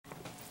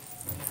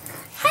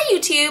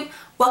YouTube!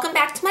 Welcome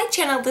back to my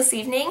channel this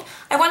evening.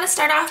 I want to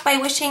start off by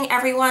wishing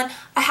everyone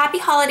a happy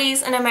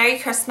holidays and a Merry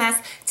Christmas.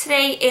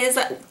 Today is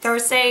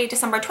Thursday,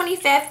 December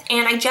 25th,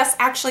 and I just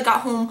actually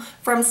got home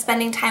from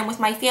spending time with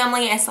my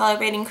family and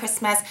celebrating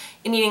Christmas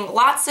and eating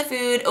lots of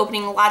food,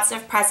 opening lots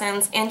of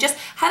presents, and just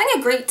having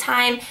a great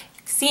time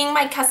seeing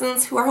my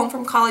cousins who are home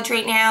from college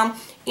right now,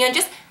 and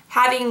just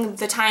having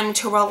the time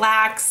to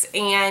relax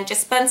and just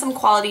spend some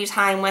quality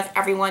time with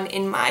everyone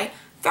in my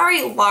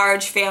very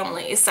large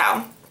family.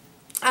 So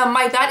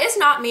my bed is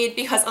not made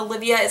because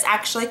Olivia is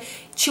actually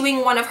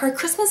chewing one of her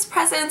Christmas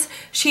presents.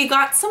 She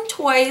got some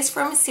toys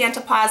from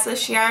Santa Claus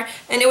this year,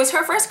 and it was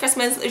her first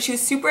Christmas, and she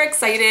was super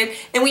excited.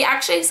 And we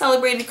actually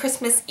celebrated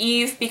Christmas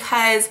Eve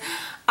because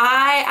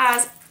I,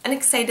 as an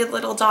excited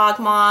little dog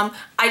mom,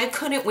 I just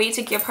couldn't wait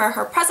to give her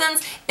her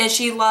presents, and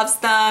she loves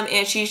them,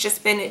 and she's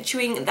just been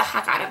chewing the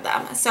heck out of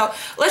them. So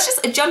let's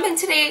just jump in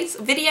today's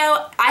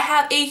video. I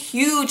have a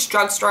huge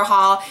drugstore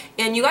haul,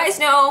 and you guys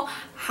know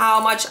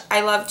how much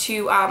I love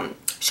to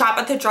shop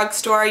at the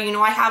drugstore. You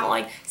know, I have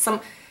like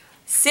some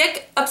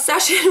sick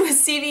obsession with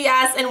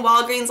CVS and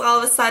Walgreens all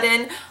of a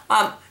sudden.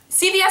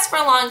 CVS for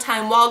a long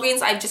time,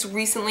 Walgreens I've just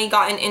recently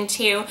gotten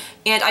into,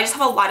 and I just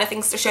have a lot of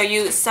things to show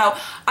you. So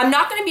I'm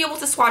not going to be able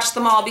to swatch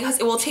them all because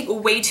it will take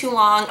way too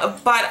long,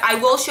 but I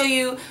will show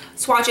you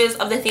swatches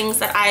of the things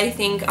that I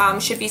think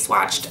should be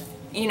swatched,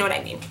 you know what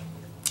I mean.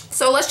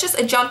 So let's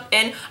just jump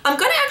in. I'm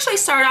going to actually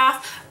start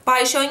off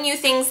by showing you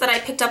things that I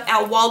picked up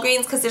at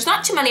Walgreens because there's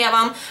not too many of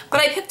them, but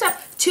I picked up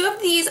two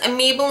of these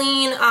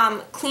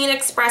Maybelline Clean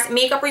Express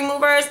makeup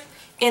removers,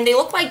 and they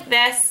look like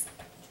this.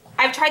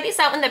 I've tried these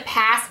out in the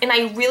past and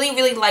I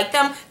really like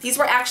them. These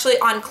were actually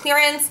on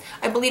clearance.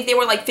 I believe they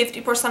were like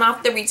 50%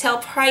 off the retail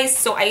price,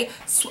 so I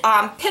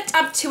picked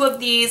up two of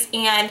these,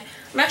 and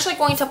I'm actually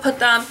going to put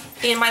them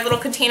in my little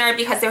container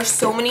because there's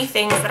so many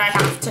things that I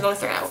have to go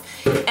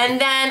through. And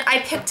then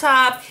I picked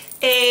up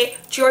a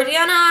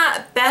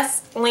Jordana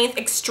Best Length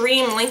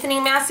Extreme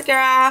Lengthening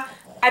Mascara.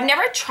 I've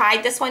never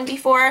tried this one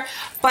before,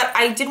 but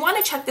I did want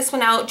to check this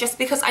one out just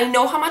because I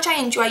know how much I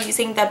enjoy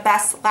using the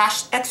Best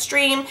Lash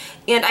Extreme,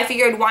 and I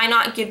figured why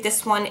not give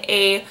this one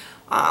a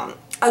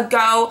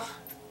go.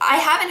 I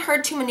haven't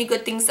heard too many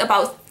good things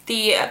about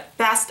the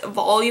Best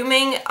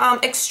Voluming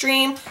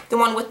Extreme, the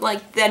one with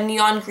like the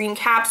neon green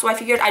cap, so I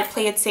figured I'd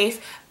play it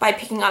safe by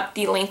picking up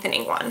the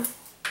lengthening one.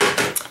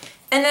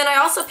 And then I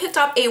also picked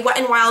up a Wet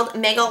n Wild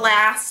Mega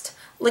Last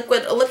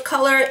liquid lip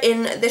color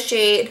in the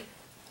shade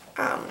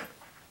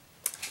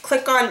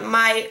Click on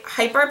My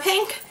Hyper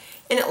Pink,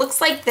 and it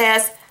looks like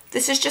this.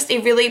 This is just a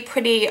really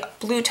pretty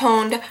blue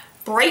toned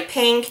bright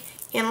pink,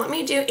 and let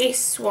me do a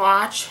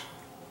swatch.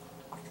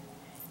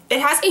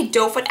 It has a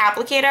doe foot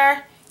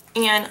applicator,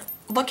 and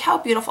look how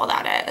beautiful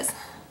that is.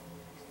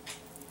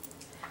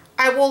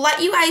 I will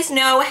let you guys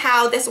know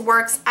how this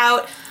works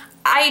out.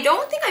 I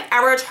don't think I've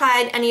ever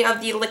tried any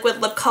of the liquid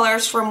lip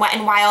colors from Wet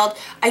n Wild.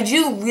 I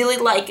do really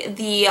like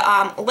the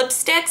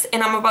lipsticks,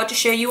 and I'm about to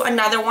show you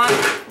another one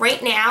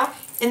right now.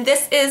 And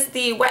this is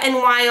the Wet n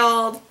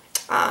Wild,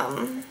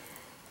 I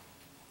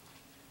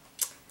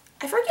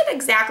forget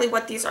exactly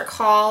what these are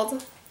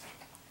called,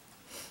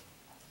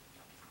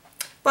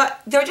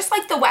 but they're just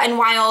like the Wet n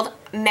Wild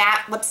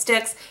matte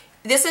lipsticks.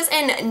 This is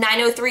in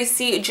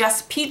 903C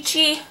Just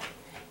Peachy,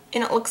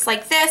 and it looks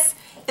like this.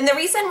 And the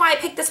reason why I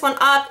picked this one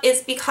up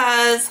is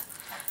because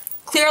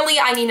clearly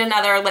I need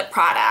another lip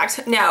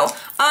product. No,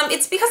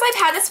 it's because I've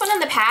had this one in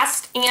the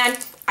past and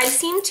I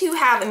seem to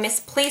have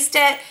misplaced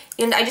it,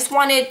 and I just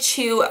wanted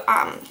to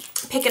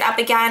pick it up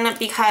again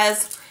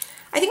because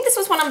I think this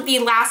was one of the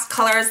last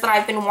colors that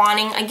I've been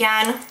wanting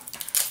again.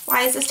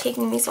 Why is this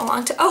taking me so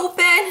long to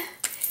open?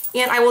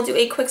 And I will do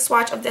a quick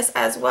swatch of this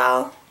as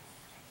well.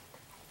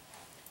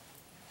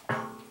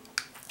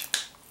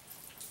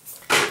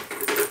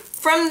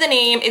 From the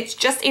name, it's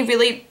just a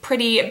really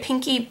pretty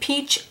pinky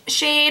peach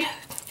shade.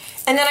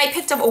 And then I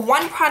picked up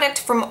one product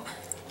from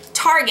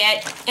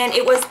Target, and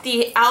it was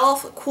the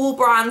e.l.f. Cool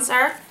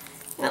Bronzer,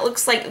 and it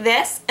looks like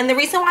this. And the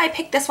reason why I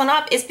picked this one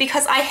up is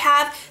because I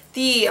have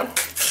the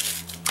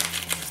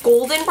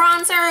golden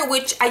bronzer,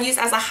 which I use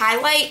as a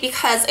highlight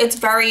because it's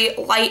very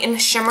light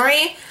and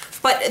shimmery,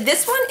 but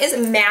this one is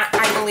matte,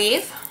 I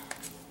believe.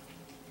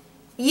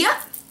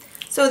 Yep,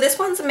 so this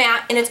one's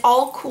matte, and it's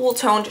all cool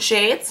toned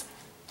shades.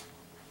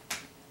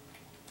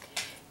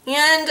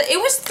 And it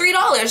was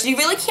 $3. You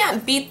really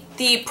can't beat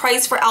the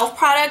price for e.l.f.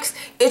 products.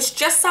 It's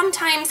just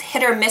sometimes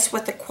hit or miss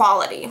with the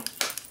quality.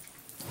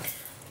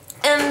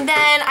 And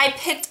then I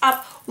picked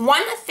up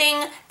one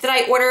thing that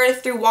I ordered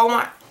through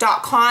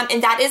Walmart.com,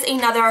 and that is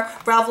another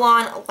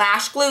Revlon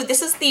lash glue.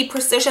 This is the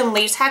Precision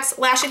Latex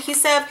Lash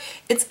Adhesive.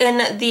 It's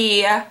in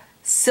the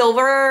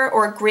silver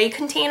or gray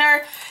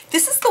container.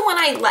 This is the one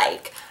I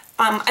like.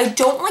 I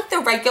don't like the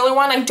regular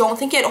one. I don't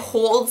think it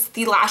holds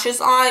the lashes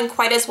on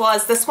quite as well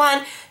as this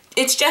one.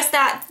 It's just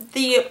that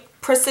the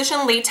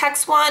Precision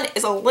Latex one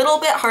is a little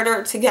bit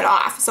harder to get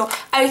off. So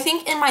I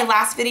think in my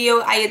last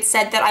video I had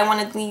said that I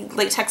wanted the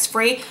latex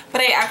free,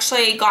 but I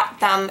actually got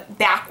them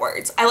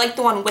backwards. I like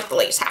the one with the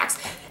latex,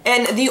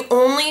 and the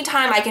only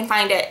time I can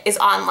find it is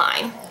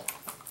online.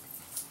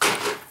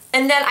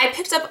 And then I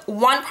picked up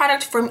one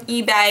product from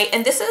eBay,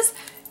 and this is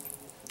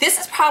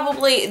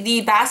probably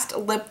the best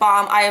lip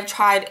balm I have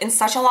tried in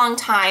such a long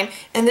time.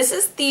 And this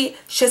is the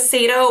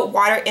Shiseido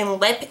Water and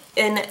Lip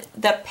in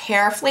the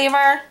pear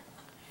flavor.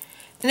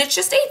 And it's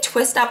just a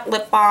twist up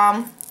lip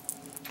balm.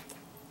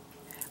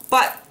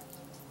 But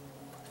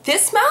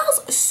this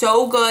smells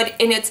so good,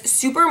 and it's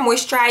super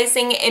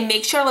moisturizing. It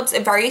makes your lips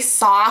very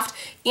soft,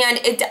 and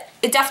it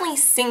definitely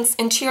sinks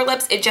into your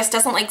lips. It just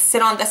doesn't like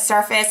sit on the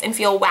surface and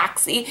feel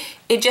waxy.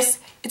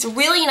 It's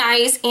really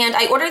nice, and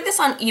I ordered this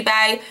on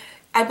eBay.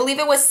 I believe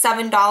it was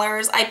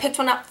 $7. I picked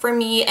one up for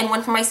me and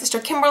one for my sister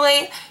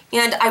Kimberly,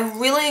 and I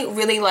really,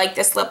 really like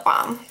this lip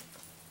balm.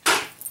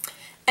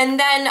 And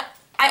then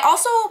I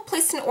also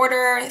placed an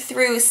order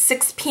through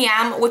 6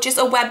 p.m., which is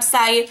a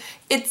website.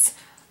 It's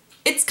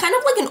kind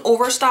of like an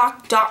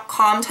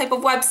overstock.com type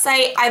of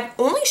website. I've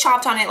only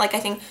shopped on it like I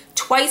think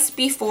twice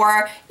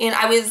before, and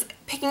I was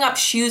picking up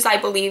shoes, I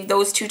believe,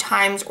 those 2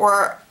 times,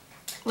 or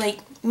like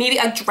maybe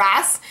a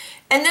dress.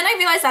 And then I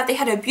realized that they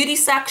had a beauty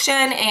section,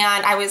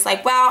 and I was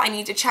like, wow, I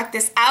need to check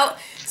this out.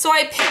 So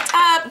I picked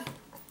up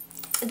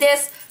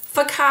this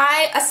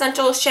Fakai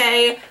Essential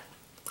Shea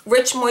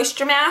Rich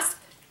Moisture Mask,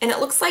 and it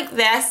looks like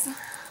this.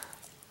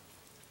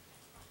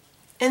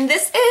 And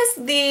this is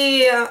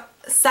the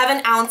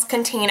 7-ounce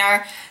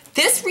container.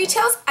 This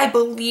retails, I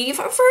believe,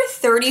 for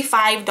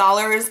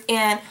 $35,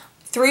 and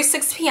through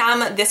 6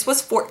 p.m. this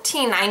was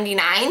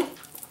 $14.99.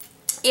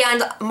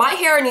 And my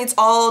hair needs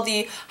all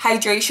the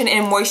hydration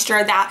and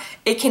moisture that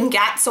it can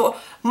get. So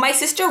my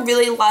sister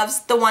really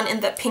loves the one in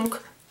the pink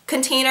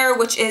container,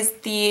 which is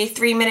the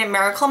 3-minute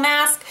miracle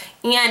mask,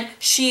 and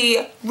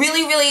she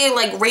really, really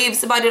like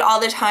raves about it all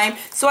the time.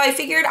 So I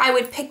figured I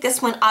would pick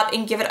this one up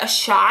and give it a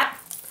shot.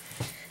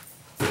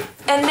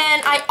 And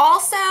then I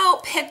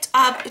also picked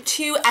up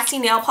 2 Essie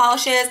nail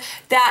polishes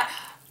that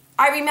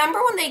I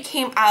remember when they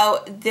came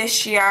out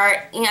this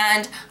year,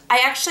 and I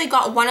actually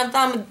got one of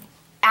them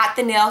at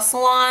the nail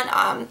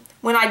salon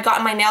when I'd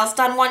gotten my nails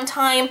done one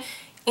time,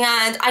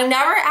 and I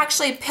never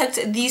actually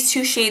picked these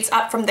 2 shades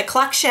up from the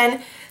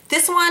collection.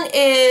 This one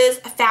is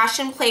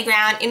Fashion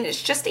Playground, and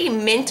it's just a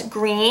mint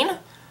green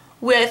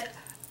with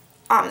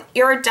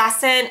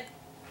iridescent,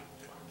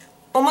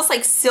 almost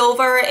like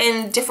silver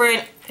and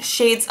different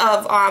shades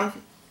of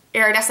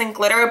iridescent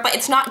glitter, but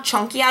it's not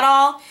chunky at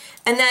all.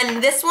 And then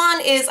this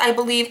one is, I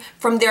believe,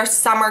 from their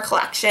summer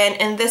collection,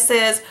 and this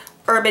is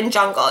Urban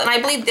Jungle, and I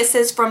believe this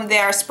is from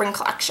their spring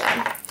collection.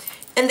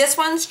 And this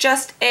one's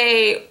just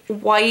a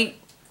white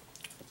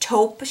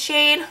taupe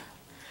shade,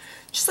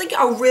 just like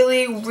a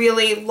really,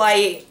 really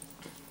light,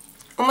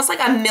 almost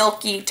like a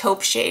milky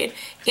taupe shade.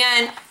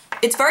 And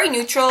it's very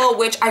neutral,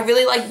 which I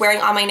really like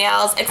wearing on my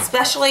nails,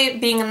 especially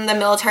being in the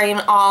military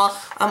and all.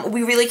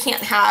 We really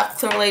can't have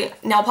clearly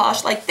nail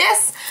polish like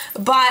this,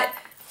 but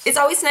it's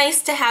always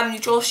nice to have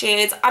neutral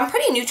shades. I'm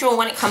pretty neutral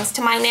when it comes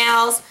to my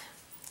nails.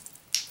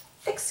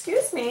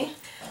 Excuse me.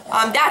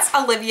 That's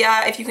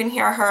Olivia, if you can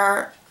hear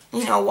her,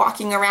 you know,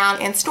 walking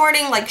around and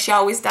snorting like she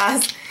always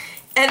does.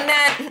 And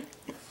then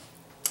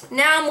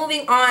now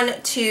moving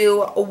on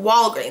to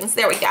Walgreens.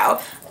 There we go.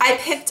 I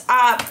picked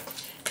up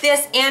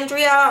this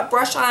Andrea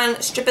Brush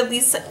On Strip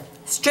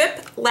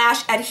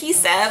Lash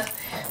Adhesive,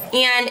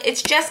 and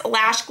it's just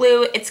lash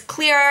glue. It's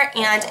clear,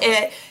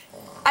 and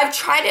I've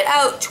tried it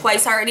out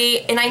twice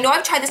already, and I know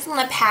I've tried this in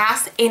the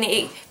past, and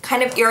it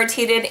kind of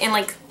irritated and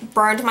like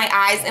burned my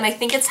eyes, and I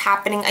think it's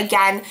happening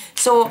again.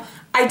 So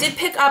I did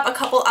pick up a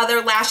couple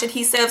other lash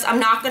adhesives. I'm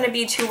not going to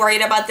be too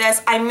worried about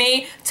this. I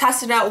may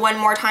test it out one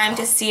more time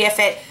to see if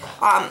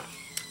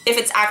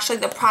it's actually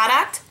the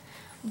product,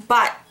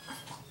 but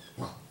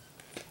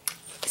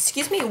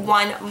excuse me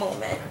one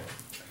moment.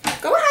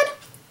 Go ahead.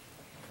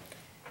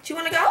 Do you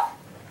want to go?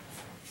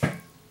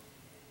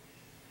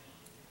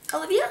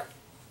 Olivia?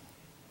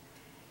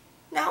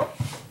 No?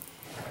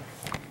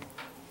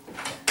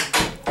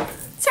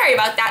 Sorry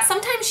about that.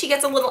 Sometimes she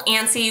gets a little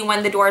antsy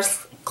when the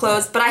door's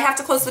closed, but I have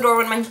to close the door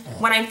when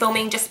I'm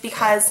filming just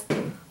because.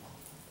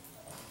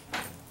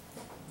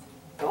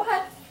 Go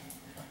ahead.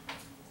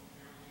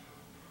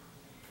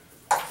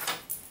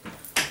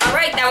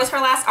 Alright, that was her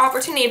last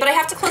opportunity, but I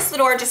have to close the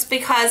door just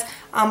because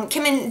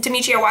Kim and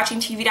Dimitri are watching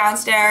TV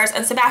downstairs,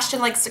 and Sebastian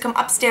likes to come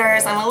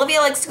upstairs, and Olivia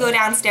likes to go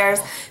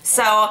downstairs,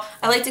 so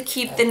I like to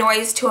keep the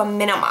noise to a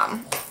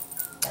minimum.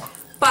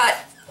 But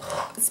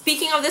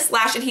speaking of this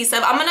lash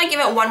adhesive, I'm going to give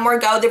it one more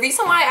go. The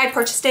reason why I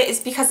purchased it is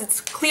because it's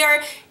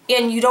clear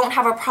and you don't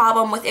have a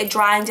problem with it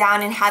drying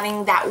down and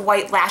having that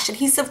white lash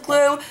adhesive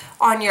glue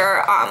on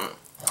your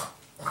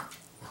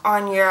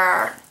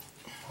eyeliner.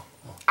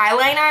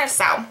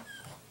 So,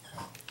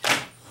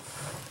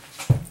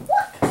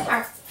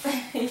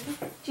 do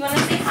you want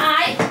to say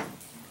hi?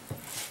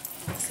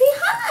 Say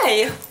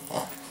hi.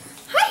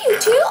 Hi, you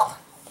two.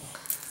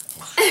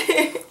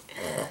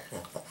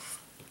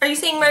 Are you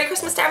saying Merry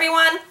Christmas to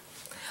everyone?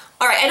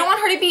 Alright, I don't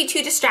want her to be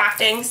too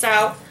distracting,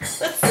 so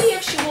let's see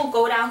if she will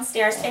go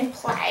downstairs and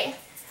play.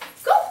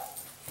 Go!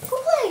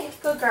 Go play,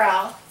 good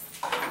girl.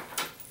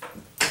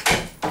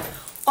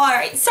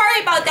 Alright,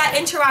 sorry about that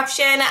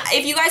interruption.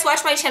 If you guys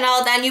watch my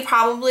channel, then you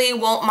probably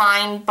won't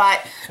mind,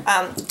 but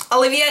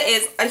Olivia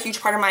is a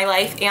huge part of my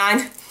life,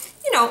 and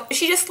you know,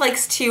 she just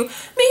likes to make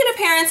an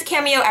appearance, a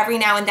cameo every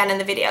now and then in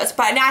the videos.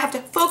 But now I have to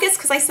focus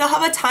because I still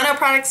have a ton of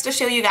products to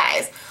show you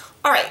guys.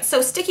 Alright,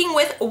 so sticking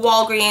with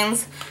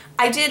Walgreens,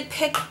 I did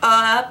pick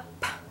up,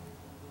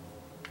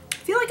 I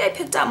feel like I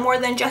picked up more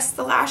than just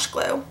the lash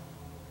glue.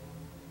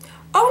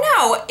 Oh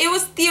no, it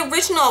was the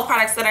original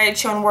products that I had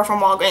shown were from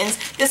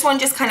Walgreens. This one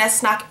just kind of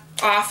snuck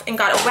off and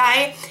got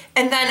away.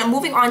 And then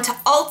moving on to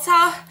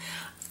Ulta,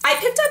 I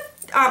picked up,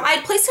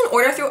 I placed an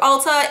order through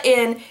Ulta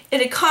and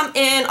it had come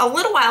in a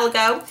little while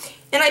ago.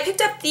 And I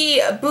picked up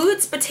the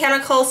Boots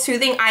Botanical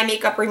Soothing Eye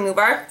Makeup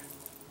Remover.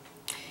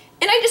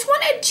 And I just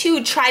wanted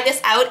to try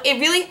this out. It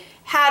really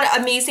had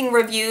amazing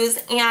reviews,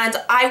 and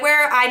I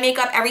wear eye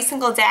makeup every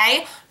single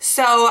day.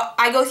 So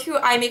I go through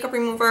eye makeup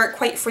remover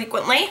quite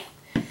frequently.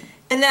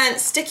 And then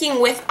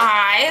sticking with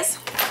eyes,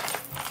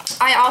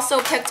 I also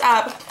picked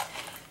up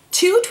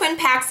 2 twin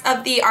packs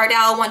of the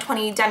Ardell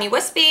 120 Demi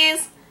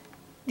Wispies.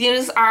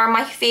 These are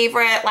my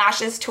favorite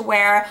lashes to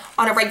wear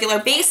on a regular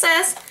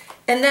basis.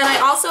 And then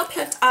I also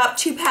picked up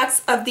 2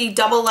 packs of the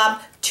Double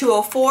Up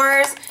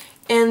 204s.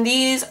 And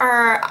these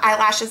are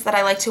eyelashes that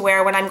I like to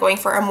wear when I'm going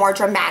for a more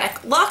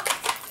dramatic look.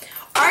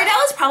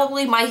 Ardell is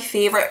probably my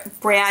favorite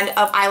brand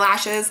of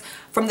eyelashes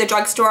from the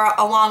drugstore,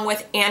 along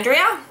with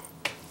Andrea.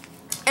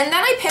 And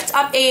then I picked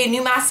up a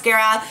new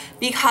mascara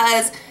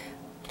because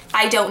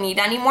I don't need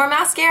any more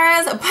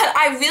mascaras, but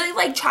I really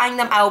like trying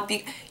them out.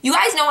 You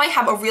guys know I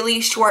have a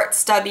really short,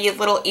 stubby,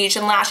 little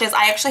Asian lashes.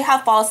 I actually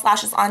have false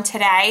lashes on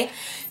today.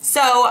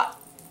 So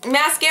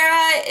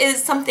mascara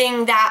is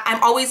something that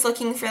I'm always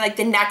looking for, like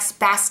the next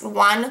best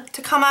one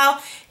to come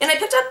out. And I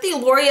picked up the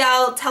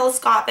L'Oreal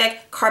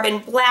Telescopic Carbon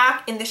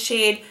Black in the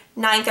shade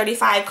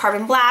 935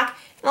 Carbon Black.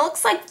 And it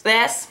looks like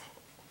this.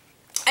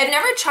 I've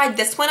never tried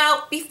this one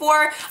out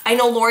before. I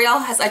know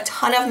L'Oreal has a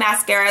ton of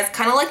mascaras,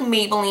 kind of like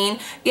Maybelline,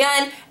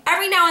 and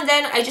every now and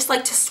then I just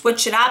like to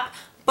switch it up,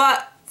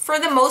 but for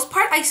the most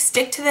part I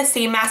stick to the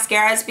same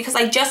mascaras because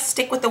I just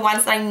stick with the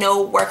ones that I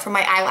know work for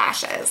my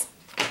eyelashes.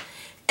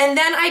 And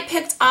then I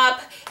picked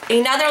up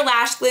another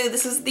lash glue.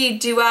 This is the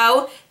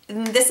Duo,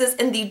 and this is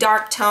in the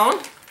dark tone.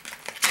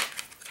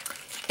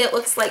 It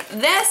looks like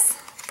this.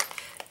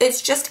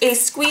 It's just a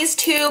squeeze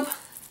tube.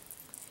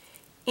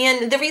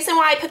 And the reason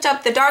why I picked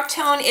up the dark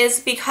tone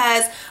is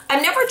because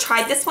I've never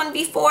tried this one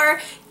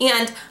before,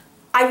 and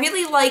I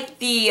really like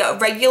the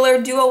regular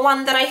Duo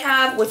one that I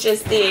have, which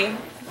is the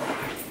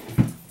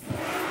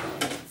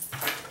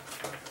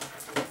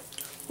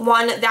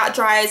one that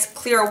dries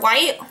clear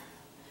white.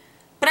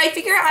 But I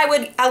figure I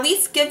would at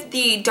least give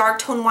the dark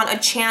tone one a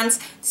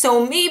chance,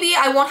 so maybe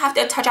I won't have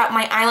to touch out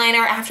my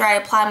eyeliner after I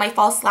apply my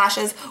false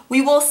lashes.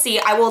 We will see.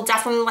 I will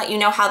definitely let you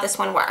know how this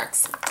one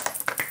works.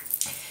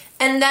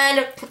 And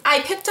then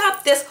I picked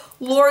up this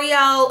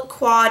L'Oreal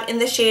Quad in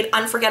the shade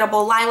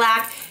Unforgettable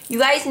Lilac. You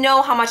guys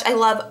know how much I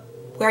love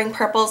wearing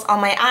purples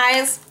on my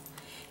eyes.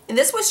 And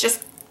this was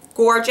just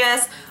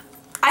gorgeous.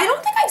 I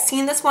don't think I've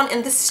seen this one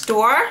in the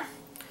store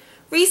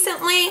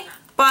recently,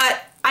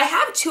 but I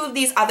have 2 of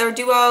these other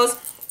duos,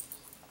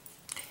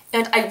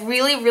 and I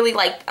really, really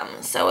like them.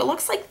 So it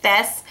looks like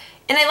this.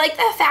 And I like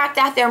the fact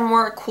that they're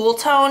more cool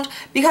toned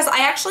because I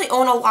actually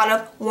own a lot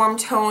of warm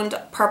toned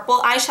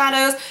purple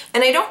eyeshadows,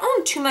 and I don't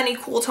own too many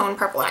cool toned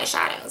purple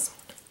eyeshadows.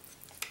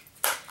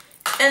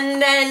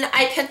 And then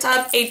I picked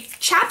up a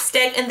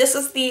chapstick, and this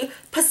is the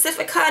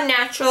Pacifica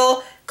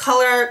Natural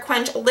Color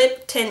Quench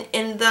Lip Tint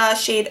in the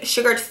shade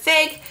Sugared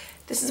Fig.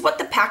 This is what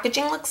the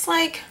packaging looks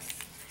like.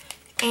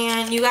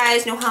 And you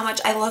guys know how much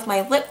I love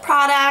my lip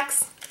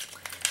products.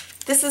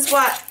 This is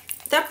what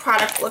the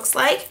product looks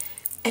like,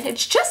 and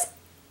it's just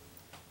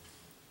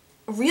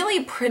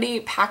really pretty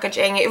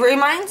packaging. It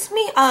reminds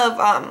me of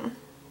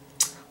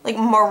like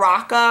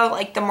Morocco,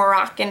 like the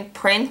Moroccan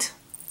print.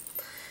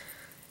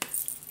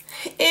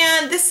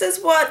 And this is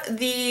what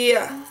the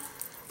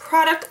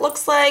product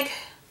looks like.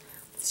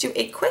 Let's do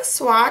a quick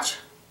swatch.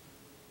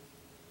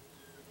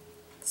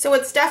 So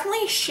it's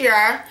definitely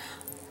sheer,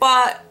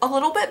 but a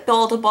little bit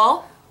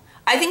buildable.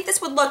 I think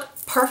this would look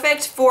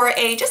perfect for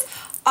just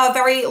a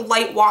very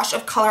light wash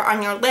of color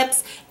on your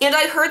lips. And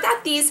I heard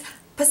that these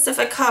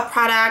Pacifica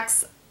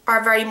products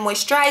are very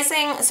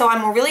moisturizing, so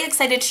I'm really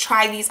excited to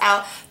try these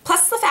out.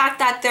 Plus the fact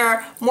that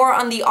they're more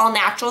on the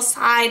all-natural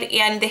side,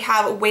 and they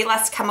have way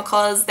less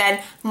chemicals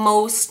than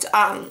most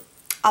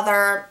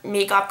other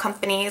makeup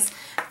companies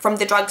from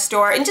the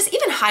drugstore, and just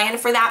even high-end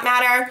for that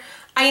matter.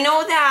 I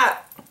know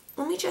that,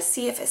 let me just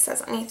see if it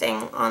says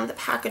anything on the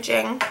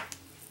packaging.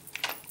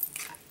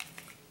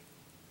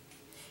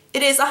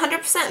 It is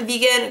 100%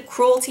 vegan,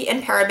 cruelty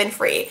and paraben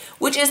free,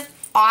 which is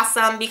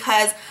awesome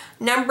because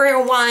number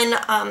one,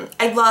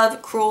 I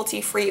love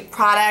cruelty-free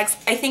products.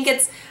 I think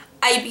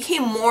I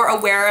became more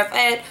aware of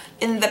it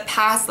in the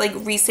past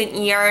recent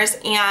years,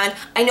 and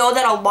I know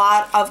that a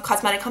lot of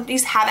cosmetic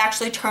companies have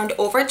actually turned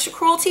over to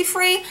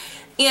cruelty-free,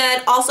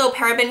 and also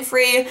paraben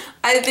free.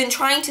 I've been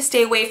trying to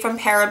stay away from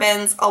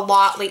parabens a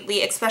lot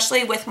lately,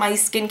 especially with my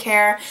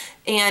skincare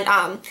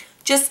and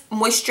just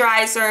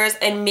moisturizers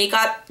and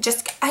makeup.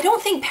 Just, I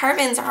don't think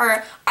parabens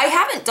are, I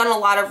haven't done a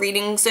lot of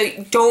reading, so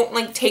don't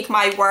like take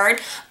my word,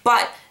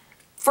 but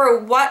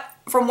from what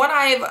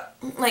I've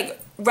like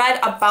read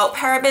about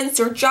parabens,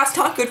 they're just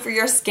not good for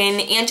your skin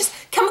and just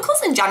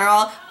chemicals in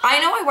general. I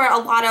know I wear a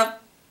lot of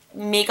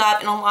makeup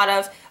and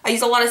I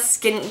use a lot of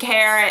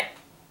skincare,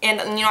 and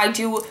you know, I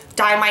do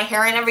dye my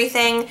hair and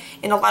everything,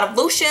 and a lot of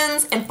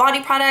lotions and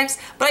body products,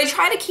 but I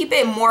try to keep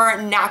it more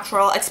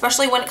natural,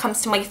 especially when it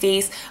comes to my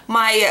face.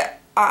 My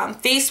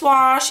face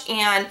wash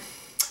and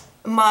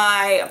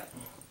my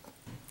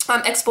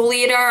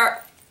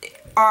exfoliator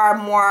are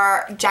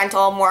more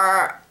gentle,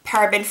 more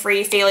paraben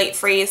free, phthalate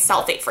free,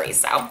 sulfate free.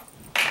 So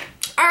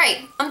alright,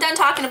 I'm done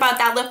talking about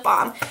that lip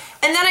balm.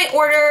 And then I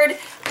ordered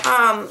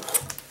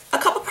a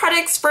couple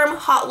products from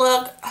Hot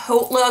Look,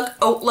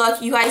 Oat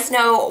Look. You guys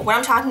know what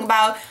I'm talking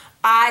about.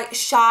 I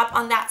shop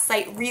on that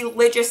site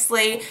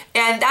religiously,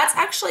 and that's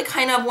actually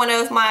kind of one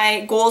of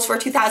my goals for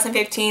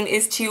 2015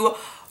 is to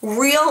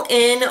reel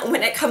in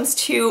when it comes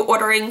to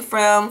ordering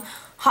from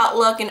Hot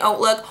Look and Oat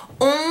Look.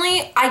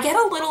 Only I get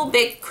a little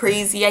bit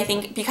crazy, I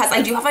think, because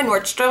I do have a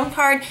Nordstrom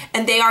card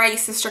and they are a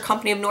sister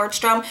company of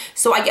Nordstrom,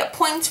 so I get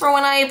points for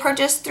when I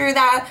purchase through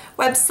that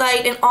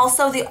website, and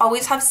also they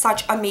always have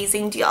such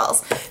amazing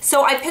deals.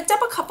 So I picked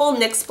up a couple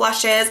NYX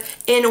blushes,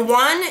 and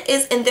one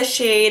is in the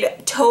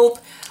shade Taupe.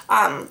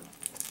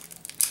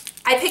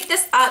 I picked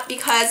this up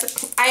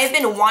because I have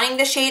been wanting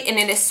the shade and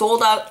it is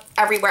sold out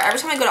everywhere. Every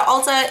time I go to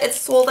Ulta, it's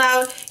sold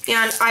out,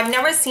 and I've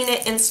never seen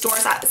it in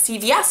stores at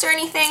CVS or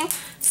anything.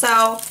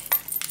 So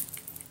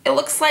it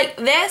looks like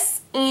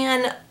this,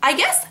 and I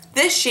guess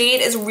this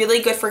shade is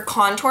really good for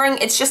contouring.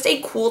 It's just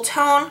a cool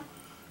tone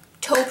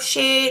taupe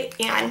shade,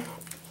 and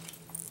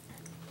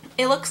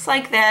it looks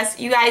like this.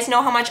 You guys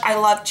know how much I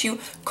love to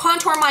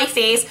contour my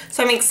face,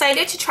 so I'm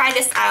excited to try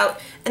this out.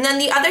 And then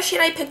the other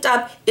shade I picked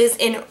up is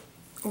in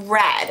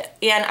red,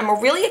 and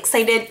I'm really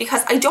excited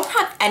because I don't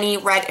have any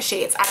red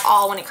shades at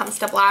all when it comes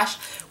to blush,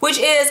 which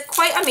is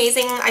quite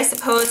amazing, I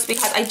suppose,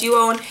 because I do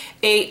own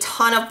a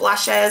ton of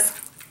blushes.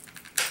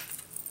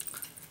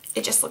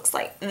 It just looks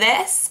like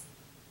this,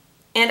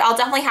 and I'll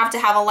definitely have to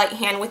have a light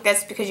hand with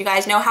this because you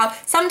guys know how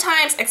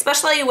sometimes,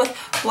 especially with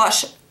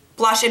blush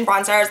and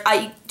bronzers,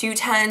 I do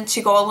tend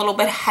to go a little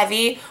bit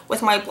heavy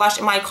with my blush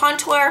and my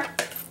contour.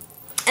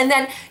 And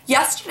then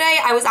yesterday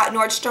I was at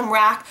Nordstrom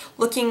Rack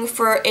looking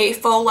for a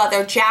faux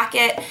leather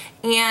jacket,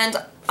 and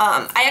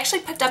I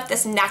actually picked up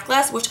this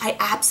necklace, which I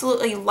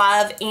absolutely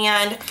love,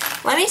 and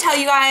let me tell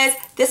you guys,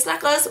 this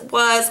necklace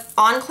was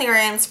on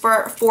clearance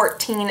for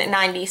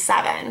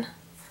 $14.97.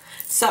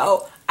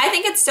 So I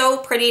think it's so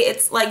pretty.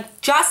 It's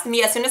like just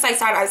me. As soon as I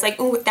saw it, I was like,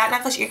 ooh, that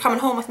necklace, you're coming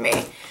home with me.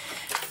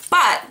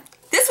 But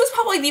this was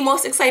probably the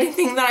most exciting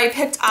thing that I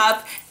picked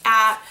up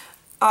at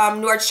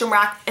Nordstrom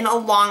Rack in a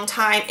long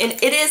time, and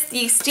it is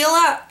the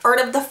Stila Art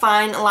of the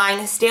Fine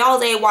line Stay All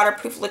Day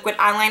Waterproof Liquid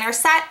Eyeliner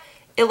Set.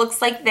 It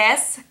looks like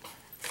this,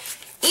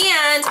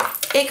 and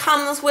it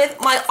comes with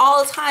my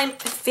all-time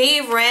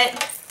favorite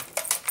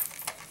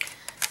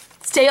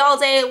Stay All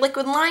Day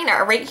liquid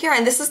liner right here,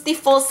 and this is the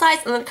full size,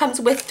 and then it comes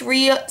with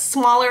 3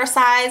 smaller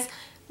size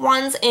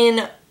ones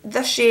in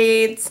the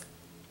shades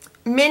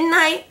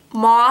Midnight,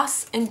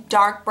 Moss, and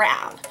Dark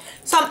Brown.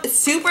 So I'm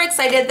super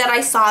excited that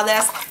I saw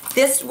this.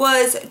 This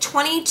was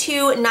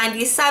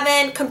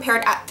 $22.97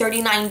 compared at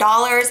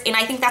 $39, and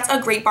I think that's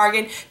a great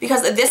bargain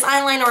because this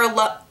eyeliner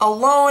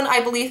alone, I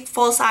believe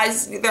full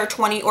size, they're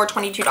 $20 or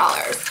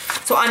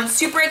 $22. So I'm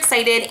super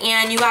excited,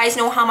 and you guys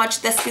know how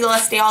much this Stila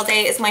Stay All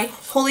Day is my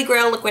holy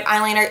grail liquid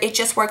eyeliner. It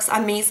just works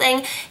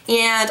amazing,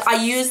 and I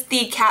used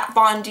the Kat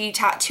Von D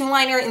tattoo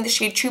liner in the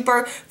shade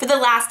Trooper for the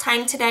last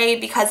time today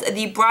because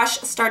the brush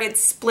started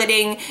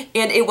splitting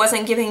and it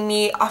wasn't giving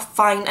me a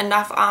fine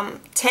enough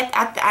tip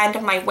at the end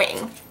of my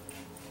wing.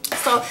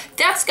 So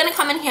that's gonna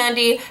come in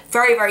handy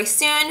very, very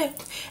soon.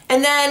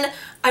 And then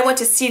I went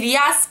to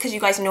CVS because you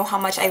guys know how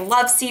much I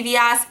love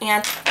CVS,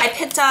 and I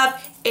picked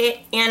up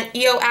an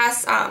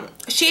EOS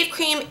shave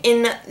cream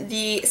in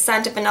the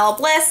scent of Vanilla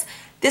Bliss.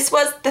 This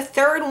was the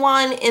 3rd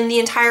one in the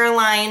entire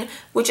line,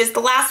 which is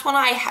the last one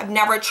I have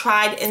never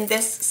tried in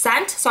this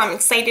scent, so I'm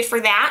excited for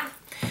that.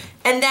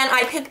 And then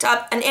I picked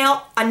up a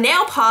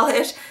nail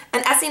polish,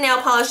 an Essie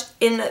nail polish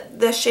in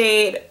the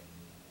shade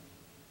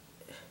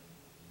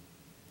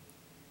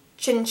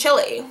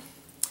Chinchilli,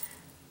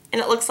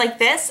 and it looks like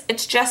this.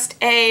 It's just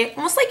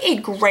almost like a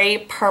gray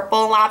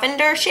purple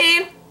lavender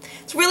shade.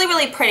 It's really,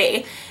 really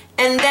pretty.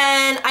 And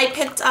then I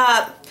picked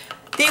up,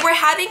 they were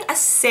having a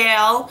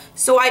sale,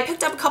 so I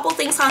picked up a couple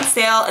things on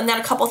sale and then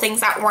a couple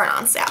things that weren't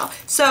on sale.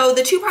 So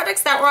the 2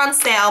 products that were on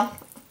sale,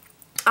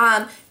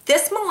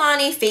 this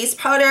Milani face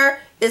powder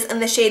is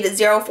in the shade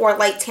 04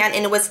 Light Tan,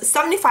 and it was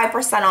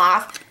 75%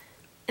 off,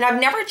 and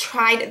I've never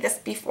tried this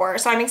before,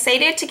 so I'm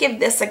excited to give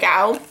this a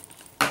go.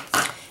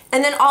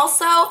 And then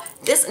also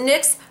this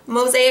NYX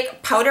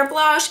Mosaic Powder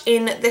Blush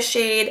in the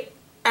shade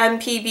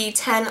MPB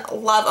 10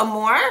 Love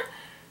Amour.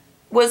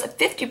 was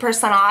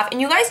 50% off. And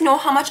you guys know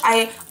how much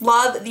I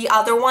love the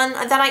other one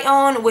that I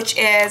own, which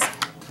is,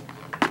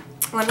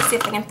 let me see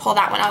if I can pull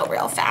that one out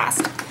real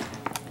fast.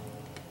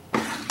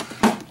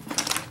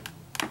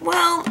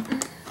 Well,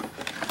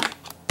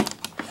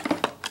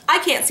 I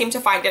can't seem to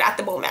find it at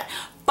the moment.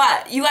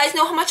 But you guys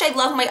know how much I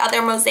love my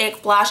other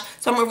Mosaic blush,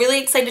 so I'm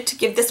really excited to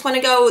give this one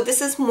a go.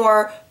 This is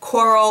more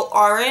coral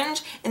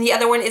orange, and the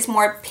other one is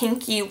more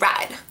pinky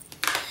red.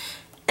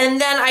 And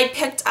then I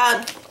picked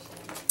up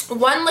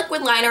one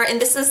liquid liner,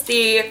 and this is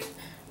the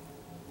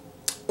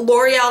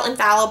L'Oreal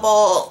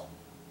Infallible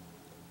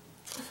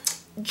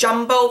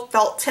Jumbo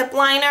Felt Tip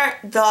Liner,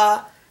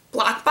 the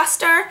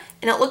Blockbuster,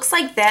 and it looks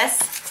like this.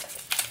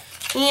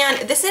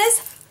 And this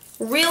is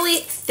really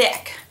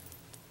thick.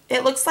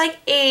 It looks like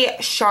a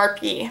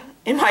Sharpie,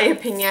 in my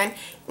opinion.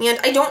 And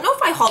I don't know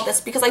if I hauled this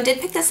because I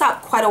did pick this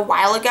up quite a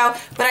while ago,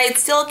 but I had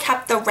still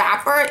kept the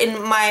wrapper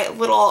in my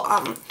little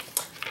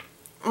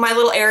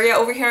area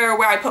over here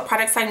where I put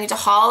products I need to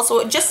haul.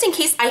 So just in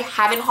case I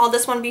haven't hauled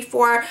this one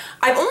before,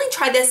 I've only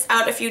tried this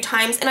out a few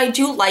times and I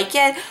do like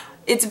it.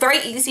 It's very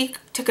easy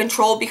to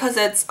control because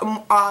it's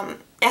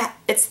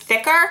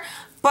thicker.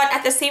 But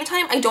at the same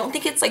time, I don't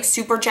think it's like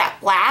super jet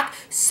black,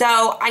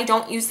 so I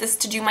don't use this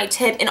to do my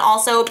tip. And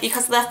also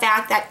because of the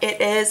fact that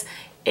it is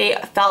a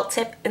felt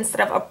tip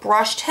instead of a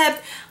brush tip,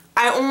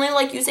 I only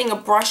like using a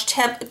brush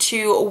tip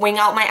to wing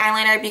out my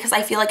eyeliner because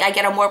I feel like I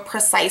get a more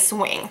precise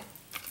wing.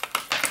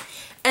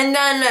 And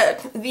then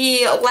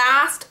the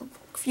last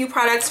few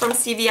products from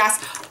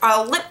CVS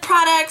are lip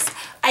products.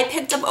 I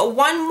picked up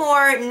one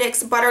more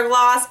NYX Butter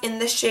Gloss in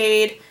the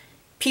shade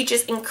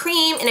Peaches and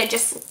Cream, and it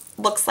just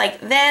looks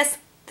like this.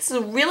 This is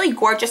a really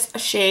gorgeous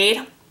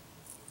shade.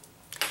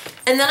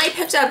 And then I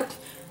picked up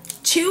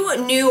two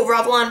new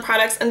Revlon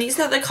products, and these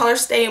are the Color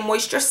Stay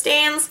Moisture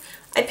Stains.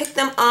 I picked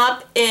them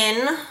up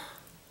in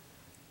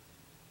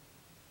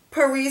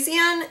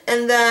Parisian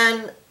and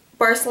then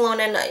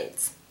Barcelona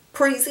Nights.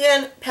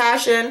 Parisian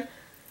Passion,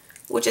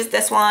 which is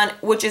this one,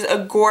 which is a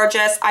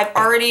gorgeous. I've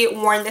already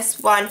worn this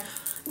one,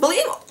 I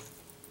believe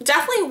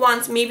definitely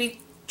once,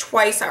 maybe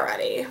twice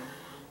already.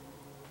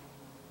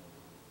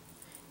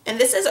 And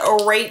this is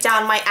right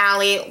down my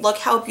alley. Look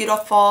how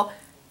beautiful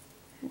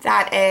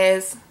that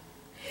is.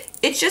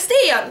 It's just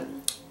a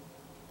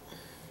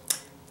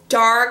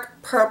dark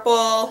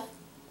purple,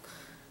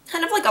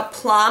 kind of like a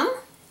plum.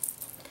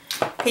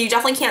 Okay, you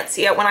definitely can't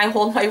see it when I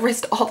hold my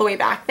wrist all the way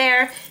back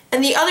there.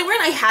 And the other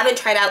one I haven't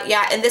tried out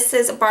yet, and this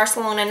is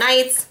Barcelona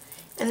Nights.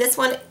 And this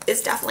one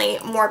is definitely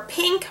more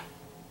pink.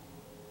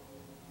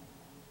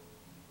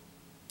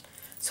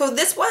 So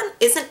this one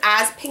isn't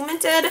as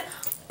pigmented,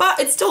 but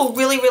it's still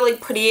really, really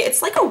pretty.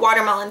 It's like a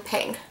watermelon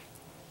pink.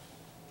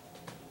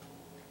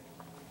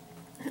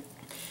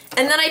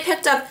 And then I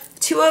picked up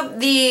two of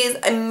these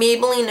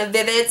Maybelline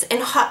Vivids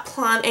in Hot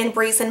Plum and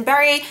Brazen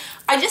Berry.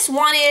 I just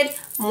wanted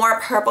more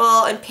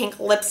purple and pink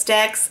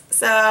lipsticks.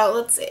 So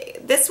let's see.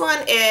 This one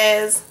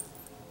is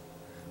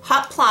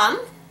Hot Plum.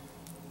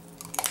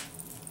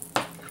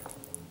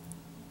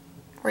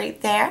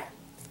 Right there.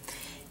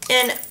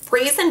 And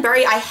Brazen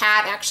Berry I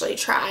have actually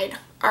tried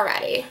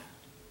already.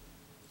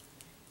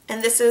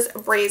 And this is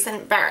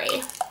Brazen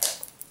Berry.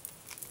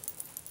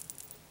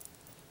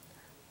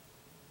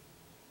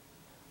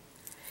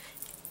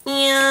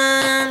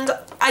 And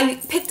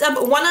I picked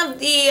up one of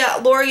the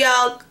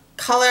L'Oreal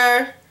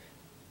Color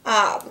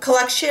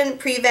Collection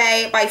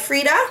Privé by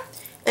Frida.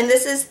 And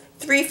this is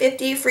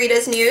 350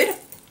 Frida's Nude.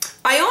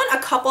 I own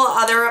a couple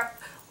other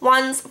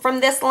ones from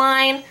this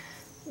line,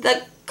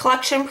 the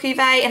Collection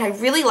Privé, and I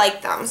really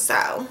like them.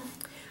 So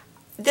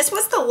this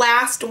was the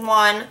last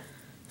one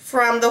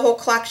from the whole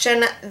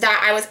collection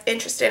that I was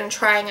interested in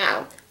trying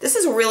out. This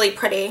is really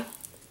pretty.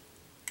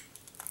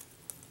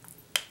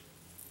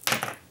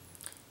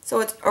 So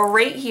it's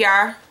right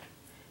here,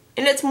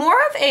 and it's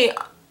more of a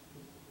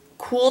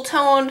cool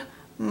toned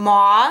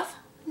mauve.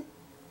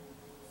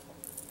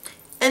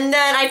 And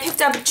then I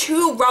picked up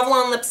two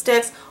Revlon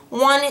lipsticks.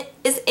 One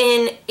is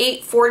in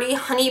 840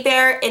 Honey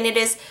Bear, and it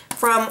is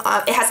from,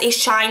 it has a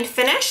shine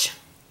finish.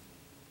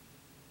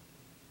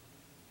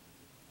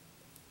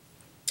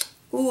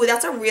 Ooh,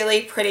 that's a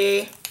really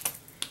pretty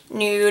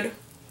nude.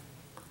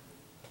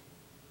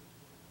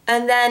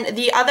 And then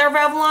the other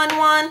Revlon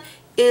one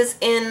is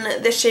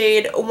in the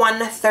shade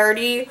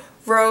 130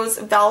 Rose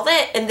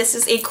Velvet, and this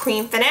is a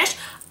cream finish.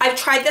 I've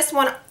tried this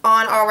one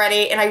on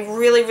already, and I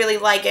really, really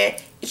like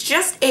it. It's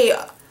just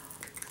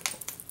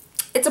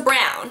it's a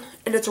brown,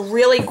 and it's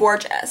really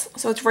gorgeous.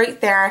 So it's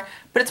right there,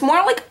 but it's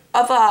more like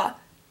of a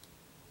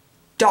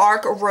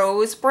dark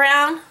rose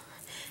brown.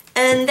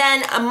 And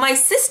then my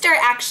sister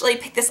actually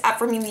picked this up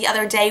for me the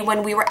other day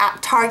when we were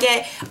at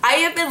Target. I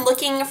have been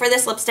looking for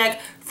this lipstick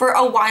for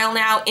a while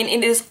now, and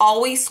it is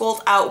always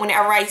sold out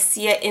whenever I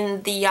see it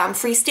in the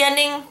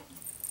freestanding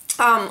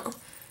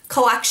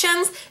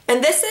collections.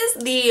 And this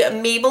is the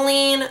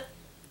Maybelline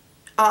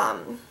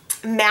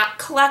matte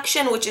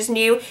collection, which is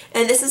new,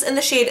 and this is in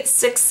the shade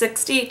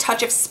 660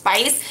 Touch of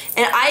Spice,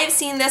 and I have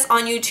seen this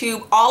on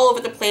YouTube all over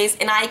the place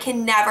and I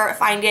can never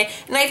find it,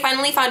 and I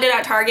finally found it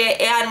at Target,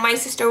 and my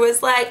sister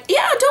was like,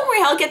 yeah, don't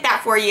worry, I'll get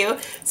that for you.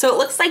 So it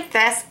looks like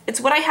this. It's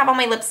what I have on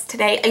my lips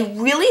today. I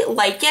really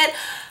like it.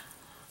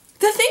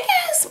 The thing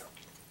is,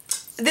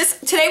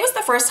 today was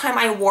the first time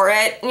I wore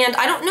it, and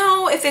I don't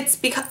know if it's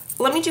because,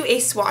 let me do a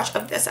swatch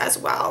of this as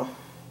well.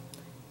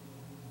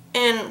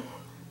 And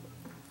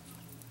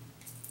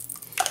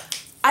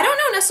I don't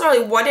know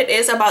necessarily what it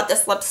is about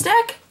this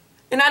lipstick,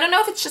 and I don't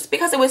know if it's just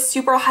because it was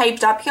super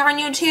hyped up here on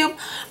YouTube,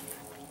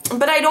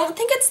 but I don't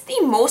think it's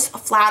the most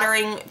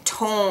flattering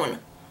tone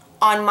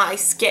on my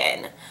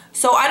skin.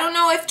 So I don't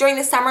know if during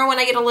the summer when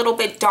I get a little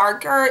bit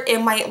darker, it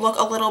might look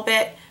a little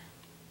bit,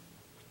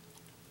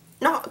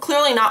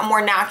 clearly not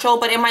more natural,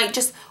 but it might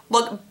just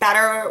look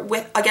better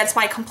against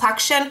my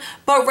complexion.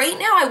 But right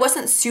now I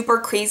wasn't super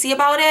crazy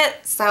about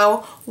it,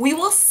 so we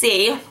will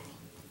see.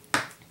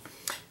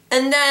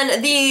 And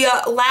then the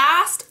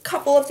last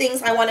couple of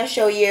things I want to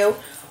show you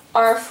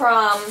are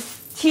from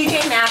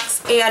TJ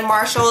Maxx and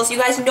Marshalls. You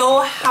guys know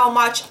how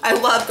much I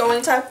love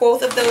going to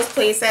both of those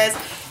places.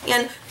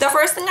 And the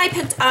first thing I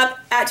picked up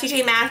at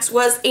TJ Maxx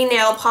was a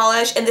nail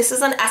polish, and this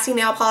is an Essie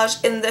nail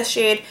polish in the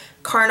shade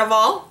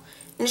Carnival.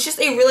 And it's just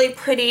a really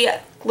pretty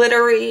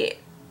glittery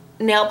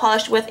nail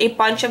polish with a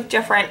bunch of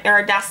different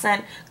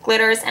iridescent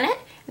glitters in it.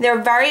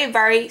 They're very,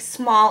 very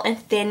small and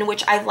thin,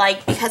 which I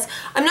like because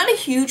I'm not a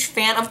huge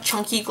fan of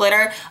chunky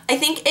glitter. I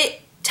think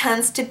it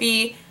tends to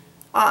be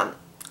a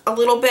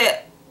little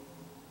bit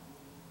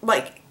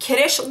like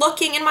kiddish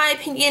looking in my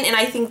opinion, and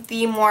I think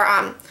the more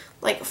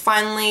like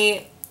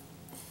finely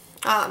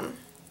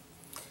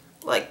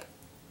like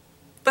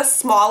the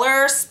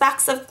smaller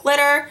specks of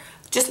glitter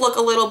just look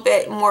a little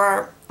bit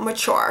more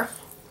mature.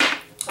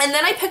 And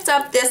then I picked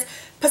up this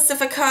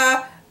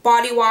Pacifica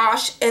body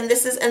wash, and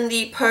this is in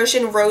the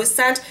Persian Rose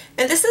scent,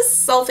 and this is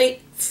sulfate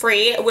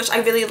free, which I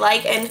really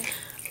like, and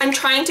I'm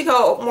trying to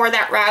go more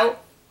that route.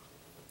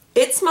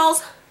 It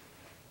smells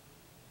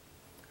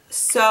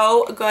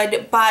so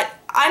good, but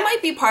I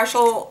might be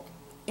partial.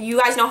 You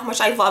guys know how much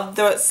I love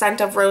the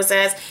scent of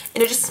roses,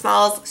 and it just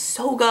smells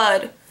so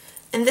good.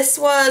 And this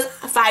was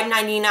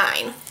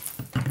 $5.99.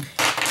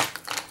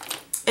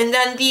 And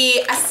then the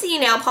Essie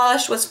nail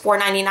polish was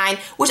 $4.99,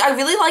 which I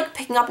really like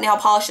picking up nail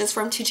polishes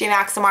from TJ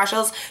Maxx and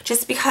Marshalls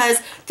just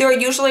because they're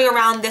usually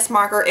around this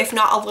marker, if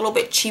not a little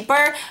bit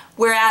cheaper.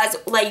 Whereas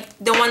like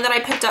the one that I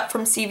picked up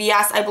from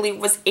CVS, I believe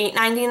was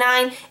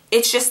 $8.99.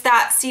 It's just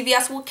that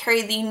CVS will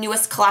carry the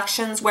newest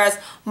collections, whereas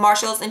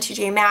Marshalls and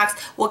TJ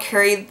Maxx will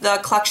carry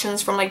the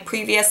collections from like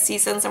previous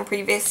seasons and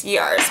previous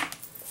years.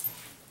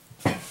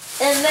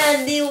 And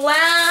then the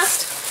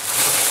last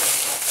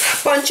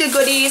bunch of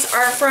goodies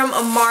are from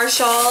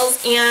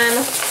Marshalls,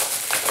 and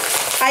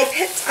I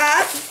picked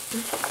up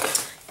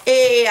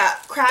a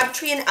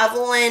Crabtree and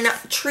Evelyn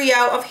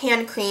trio of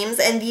hand creams,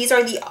 and these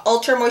are the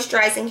Ultra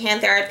Moisturizing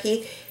Hand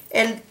Therapy,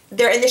 and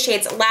they're in the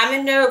shades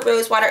Lavender,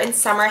 Rosewater, and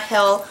Summer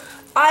Hill.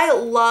 I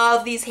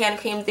love these hand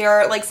creams.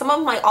 They're like some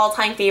of my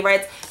all-time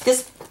favorites.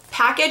 This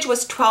package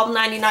was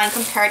 $12.99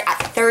 compared at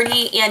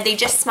 $30, and they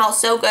just smell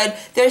so good.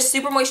 They're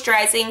super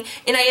moisturizing,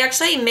 and I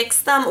actually mix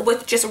them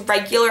with just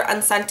regular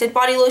unscented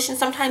body lotion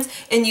sometimes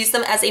and use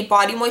them as a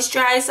body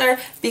moisturizer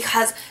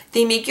because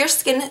they make your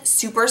skin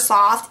super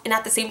soft, and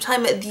at the same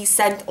time the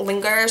scent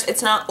lingers.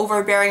 It's not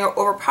overbearing or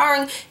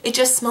overpowering. It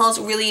just smells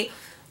really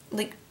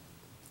like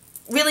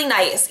really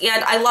nice,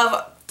 and I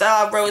love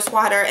the rose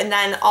water, and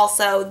then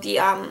also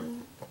the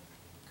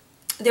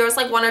there was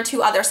like one or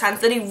two other scents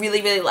that I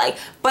really like,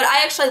 but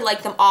I actually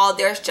like them all.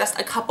 There's just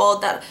a couple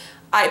that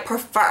I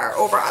prefer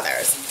over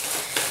others.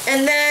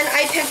 And then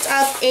I picked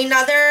up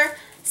another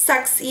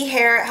Sexy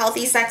Hair,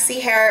 Healthy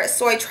Sexy Hair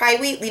Soy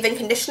Tri-Week Leave-In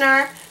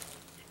Conditioner.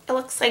 It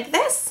looks like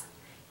this.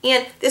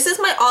 And this is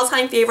my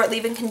all-time favorite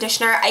leave-in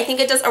conditioner. I think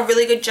it does a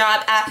really good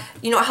job at,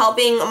 you know,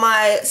 helping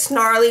my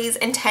snarlies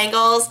and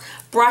tangles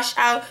brush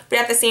out, but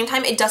at the same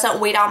time it doesn't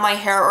weigh down my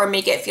hair or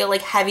make it feel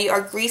like heavy or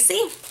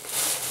greasy.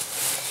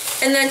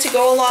 And then to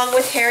go along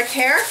with hair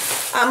care,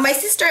 my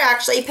sister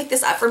actually picked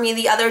this up for me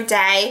the other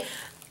day,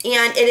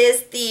 and it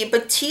is the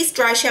Batiste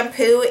Dry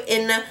Shampoo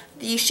in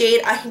the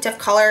shade A Hint of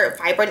Color,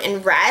 Vibrant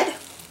in Red.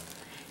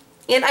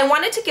 And I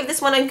wanted to give this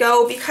one a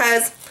go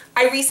because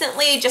I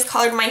recently just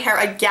colored my hair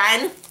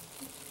again,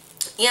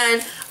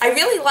 and I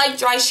really like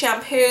dry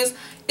shampoos.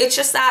 It's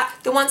just that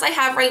the ones I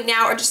have right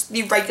now are just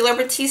the regular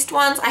Batiste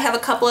ones. I have a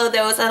couple of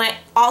those, and I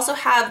also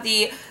have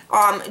the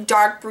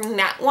dark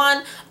brunette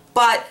one.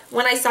 But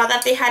when I saw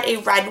that they had a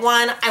red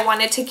one, I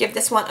wanted to give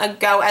this one a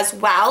go as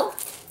well.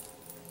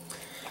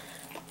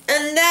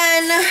 And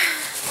then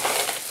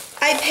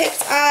I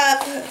picked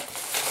up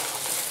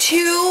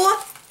two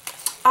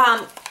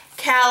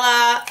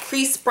Cala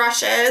crease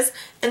brushes,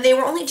 and they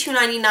were only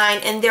 $2.99,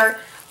 and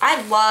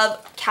I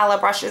love Cala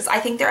brushes.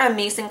 I think they're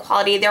amazing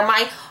quality. They're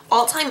my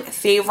all-time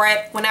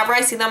favorite. Whenever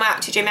I see them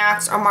at TJ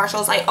Maxx or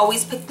Marshalls, I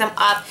always pick them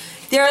up.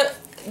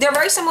 They're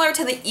very similar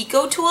to the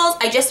Eco Tools.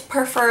 I just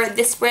prefer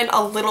this brand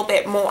a little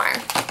bit more.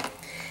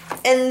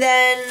 And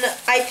then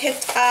I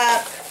picked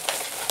up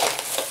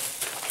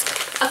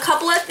a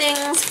couple of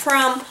things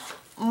from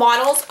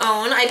Model's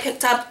Own. I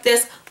picked up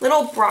this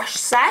little brush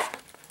set,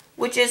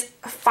 which is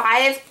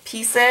 5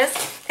 pieces.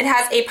 It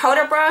has a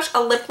powder brush,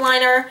 a lip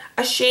liner,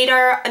 a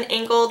shader, an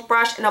angled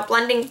brush, and a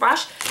blending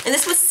brush. And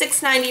this was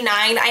 $6.99.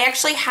 I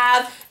actually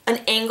have an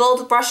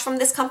angled brush from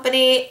this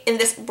company in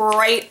this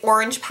bright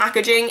orange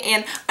packaging,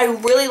 and I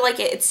really like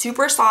it. It's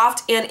super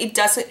soft and it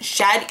doesn't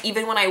shed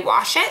even when I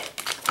wash it.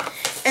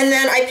 And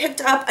then I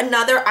picked up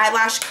another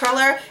eyelash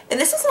curler, and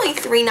this was only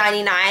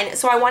 $3.99,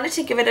 so I wanted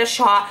to give it a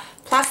shot,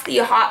 plus the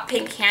hot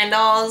pink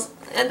candles,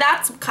 and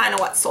that's kind of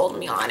what sold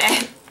me on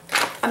it.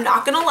 I'm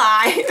not gonna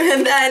lie.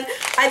 And then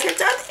I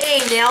picked up a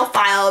nail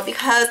file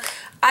because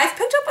I've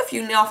picked up a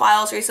few nail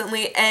files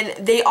recently, and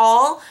they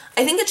all,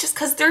 I think it's just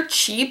because they're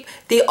cheap,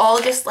 they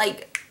all just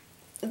like,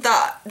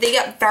 they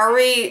get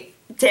very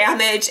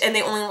damaged and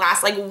they only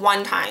last like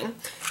one time.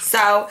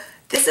 So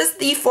this is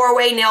the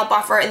 4-way nail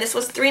buffer, and this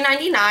was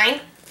 $3.99.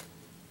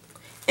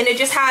 And it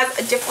just has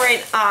a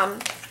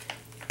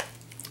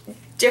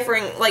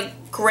different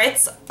like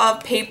grits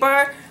of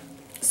paper.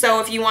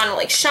 So if you want to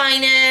like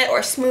shine it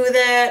or smooth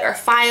it or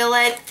file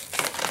it.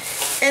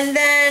 And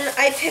then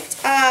I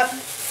picked up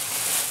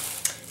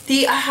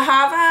the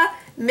Hava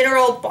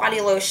Mineral Body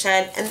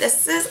Lotion, and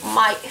this is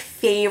my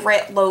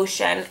favorite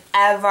lotion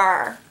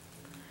ever.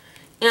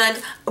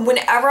 And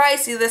whenever I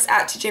see this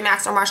at TJ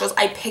Maxx or Marshalls,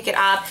 I pick it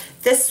up.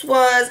 This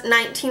was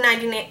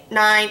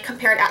 $19.99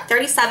 compared at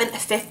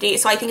 $37.50,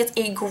 so I think it's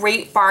a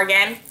great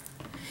bargain.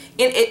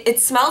 And it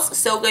smells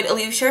so good. It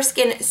leaves your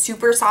skin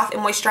super soft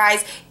and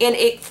moisturized, and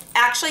it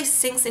actually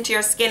sinks into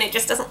your skin. It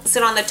just doesn't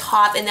sit on the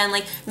top and then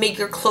like make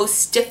your clothes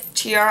stiff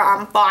to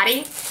your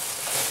body.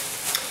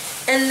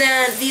 And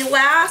then the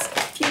last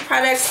few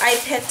products I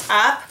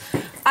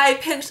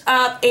picked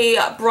up a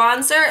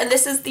bronzer, and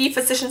this is the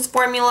Physicians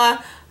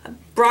Formula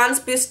Bronze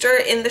Booster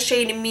in the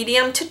shade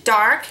medium to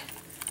dark.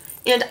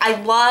 And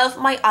I love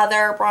my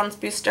other Bronze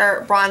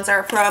Booster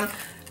bronzer from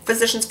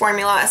Physicians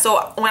Formula.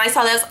 So when I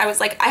saw this, I was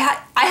like, I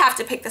have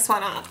to pick this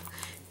one up.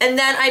 And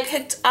then I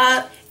picked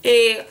up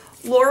a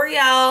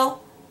L'Oreal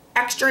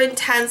Extra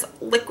Intense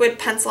Liquid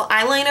Pencil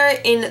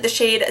Eyeliner in the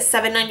shade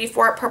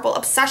 794 Purple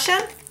Obsession.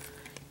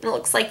 And it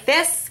looks like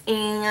this,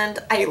 and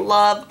I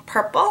love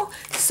purple.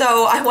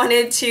 So I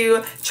wanted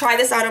to try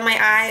this out on my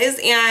eyes,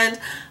 and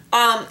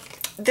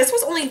this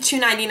was only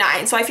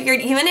 $2.99. So I figured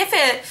even if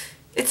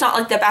it's not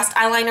like the best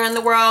eyeliner in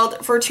the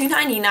world, for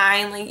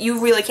 $2.99, like you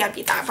really can't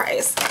beat that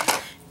price.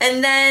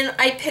 And then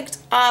I picked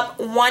up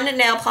one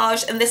nail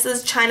polish, and this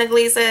is China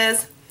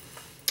Glaze's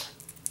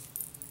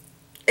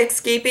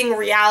Escaping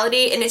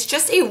Reality, and it's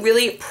just a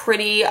really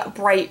pretty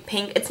bright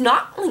pink. It's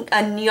not like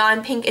a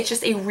neon pink, it's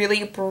just a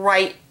really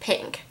bright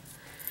pink.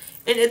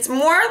 And it's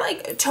more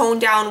like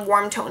toned down,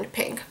 warm toned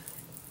pink.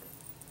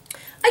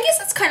 I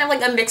guess it's kind of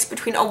like a mix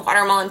between a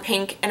watermelon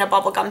pink and a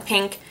bubblegum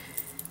pink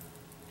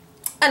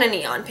and a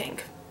neon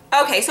pink.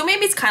 Okay, so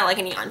maybe it's kind of like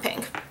a neon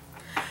pink.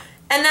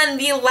 And then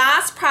the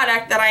last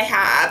product that I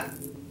have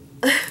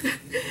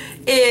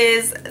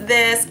is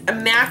this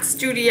MAC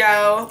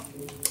Studio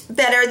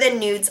Better Than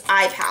Nudes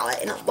eye palette,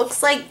 and it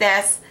looks like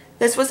this.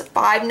 This was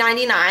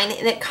 $5.99,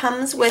 and it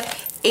comes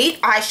with 8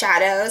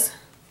 eyeshadows.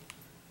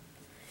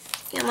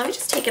 And let me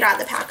just take it out of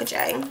the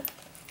packaging.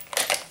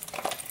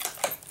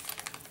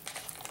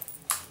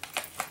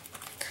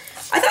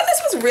 I thought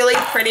this was really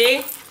pretty,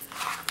 and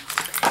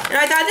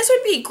I thought this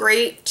would be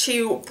great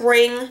to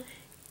bring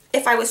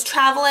if I was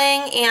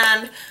traveling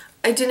and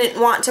I didn't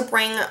want to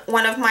bring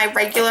one of my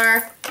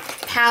regular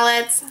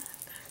palettes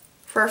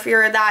for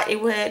fear that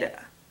it would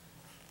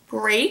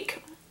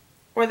break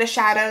or the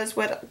shadows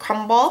would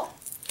crumble.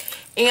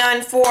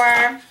 And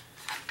for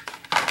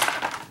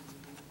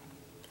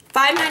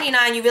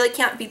 $5.99, you really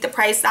can't beat the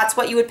price. That's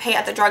what you would pay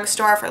at the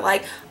drugstore for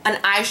like an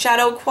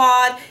eyeshadow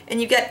quad,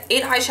 and you get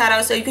 8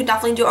 eyeshadows, so you can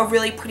definitely do a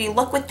really pretty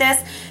look with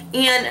this.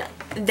 And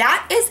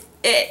that is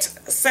it.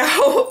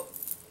 So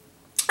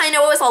I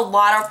know it was a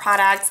lot of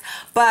products,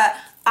 but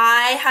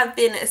I have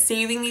been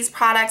saving these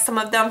products, some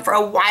of them, for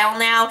a while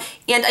now,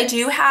 and I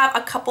do have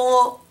a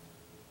couple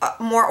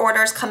more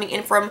orders coming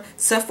in from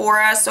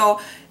Sephora.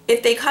 So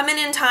if they come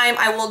in time,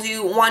 I will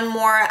do one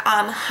more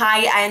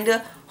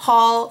high-end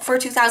haul for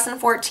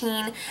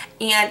 2014,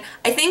 and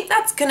I think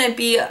that's gonna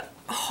be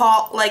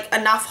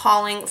enough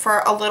hauling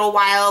for a little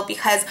while,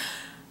 because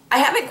I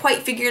haven't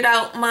quite figured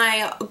out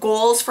my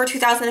goals for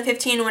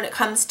 2015 when it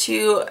comes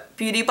to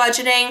beauty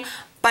budgeting.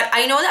 But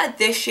I know that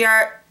this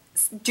year,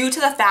 due to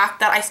the fact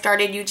that I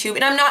started YouTube,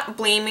 and I'm not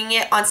blaming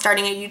it on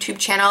starting a YouTube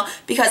channel,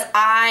 because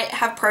I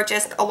have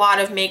purchased a lot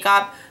of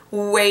makeup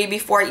way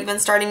before even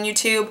starting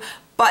YouTube,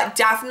 but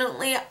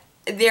definitely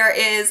there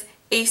is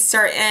a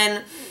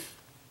certain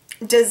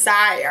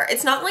desire.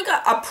 It's not like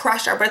a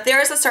pressure, but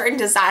there is a certain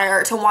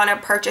desire to want to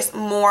purchase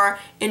more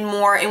and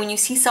more. And when you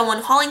see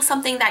someone hauling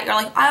something that you're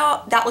like,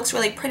 oh, that looks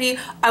really pretty,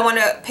 I want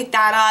to pick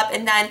that up,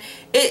 and then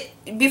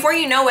before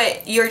you know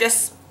it,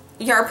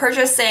 you're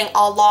purchasing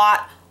a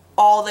lot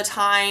all the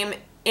time.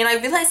 And I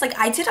realized, like,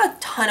 I did a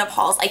ton of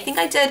hauls. I think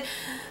I did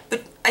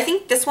but I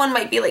think this one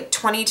might be like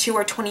 22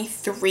 or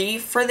 23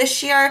 for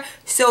this year.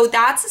 So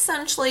that's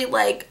essentially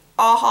like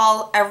a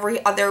haul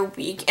every other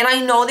week. And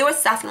I know there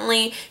was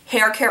definitely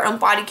hair care and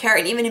body care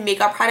and even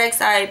makeup products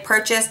that I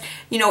purchased,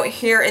 you know,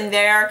 here and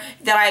there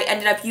that I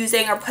ended up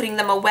using or putting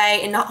them away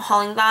and not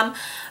hauling them.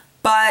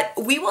 But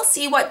we will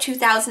see what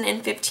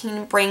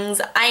 2015 brings.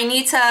 I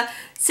need to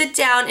sit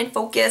down and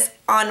focus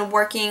on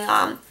working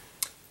on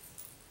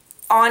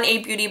a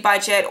beauty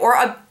budget or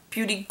a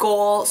beauty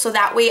goal, so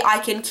that way I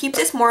can keep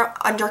this more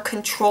under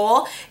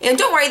control. And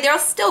don't worry, there'll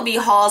still be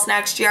hauls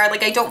next year.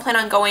 Like, I don't plan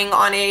on going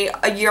on a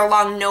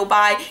year-long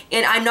no-buy,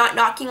 and I'm not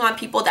knocking on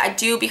people that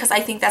do, because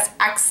I think that's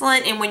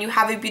excellent. And when you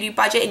have a beauty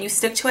budget and you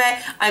stick to it,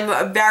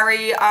 I'm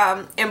very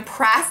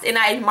impressed, and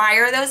I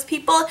admire those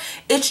people.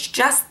 It's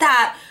just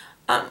that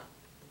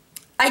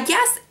I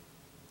guess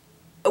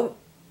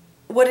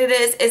what it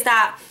is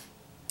that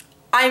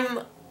I'm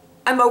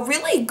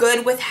really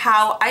good with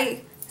how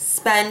I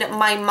spend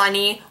my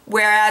money,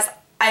 whereas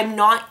I'm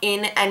not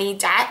in any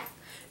debt.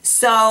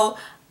 So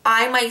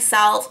I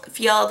myself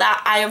feel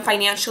that I am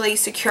financially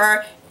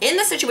secure in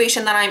the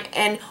situation that I'm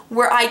in,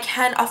 where I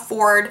can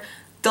afford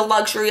the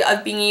luxury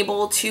of being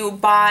able to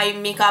buy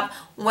makeup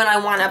when I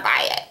want to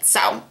buy it.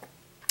 So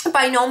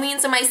by no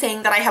means am I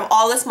saying that I have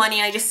all this money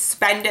and I just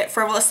spend it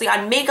frivolously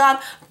on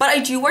makeup, but I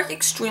do work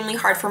extremely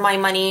hard for my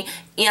money.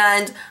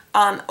 And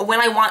when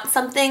I want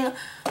something,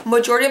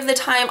 majority of the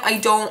time I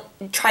don't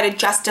try to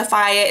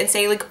justify it and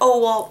say like,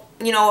 oh, well,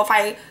 you know, if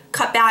I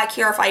cut back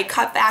here, if I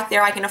cut back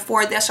there, I can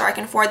afford this or I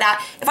can afford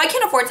that. If I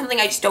can't afford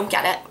something, I just don't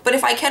get it. But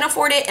if I can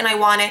afford it and I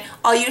want it,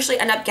 I'll usually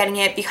end up getting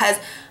it, because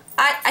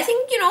I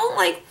think, you know,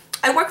 like,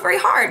 I work very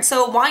hard,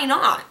 so why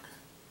not?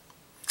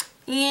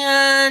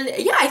 And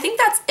yeah, I think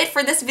that's it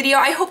for this video.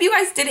 I hope you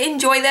guys did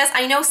enjoy this.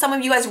 I know some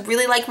of you guys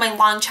really like my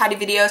long chatty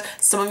videos.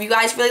 Some of you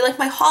guys really like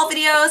my haul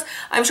videos.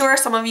 I'm sure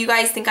some of you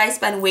guys think I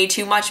spend way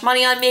too much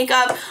money on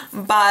makeup,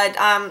 but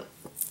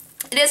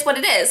it is what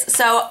it is.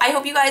 So I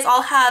hope you guys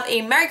all have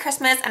a Merry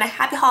Christmas and a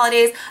Happy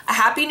Holidays, a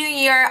Happy New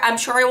Year. I'm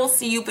sure I will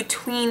see you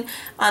between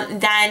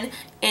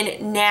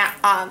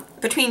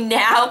between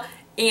now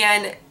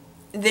and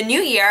the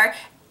new year.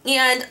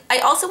 And I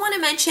also want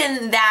to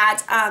mention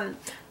that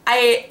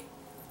I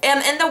am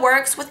in the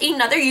works with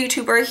another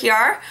YouTuber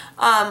here,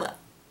 and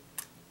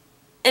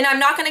I'm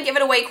not going to give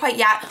it away quite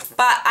yet,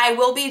 but I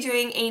will be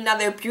doing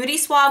another beauty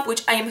swap,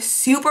 which I am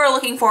super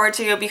looking forward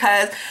to,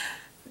 because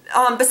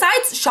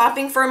besides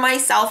shopping for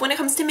myself when it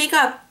comes to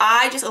makeup,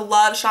 I just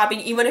love shopping,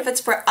 even if it's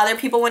for other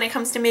people when it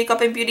comes to makeup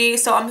and beauty.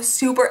 So I'm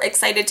super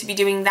excited to be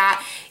doing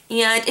that.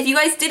 And if you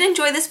guys did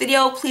enjoy this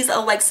video, please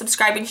like,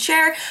 subscribe, and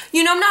share.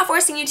 You know I'm not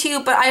forcing you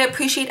to, but I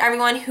appreciate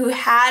everyone who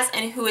has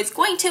and who is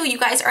going to. You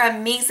guys are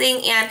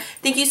amazing, and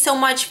thank you so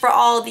much for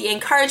all the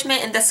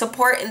encouragement and the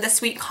support and the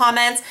sweet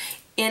comments.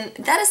 And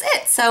that is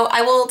it. So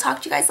I will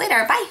talk to you guys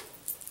later. Bye.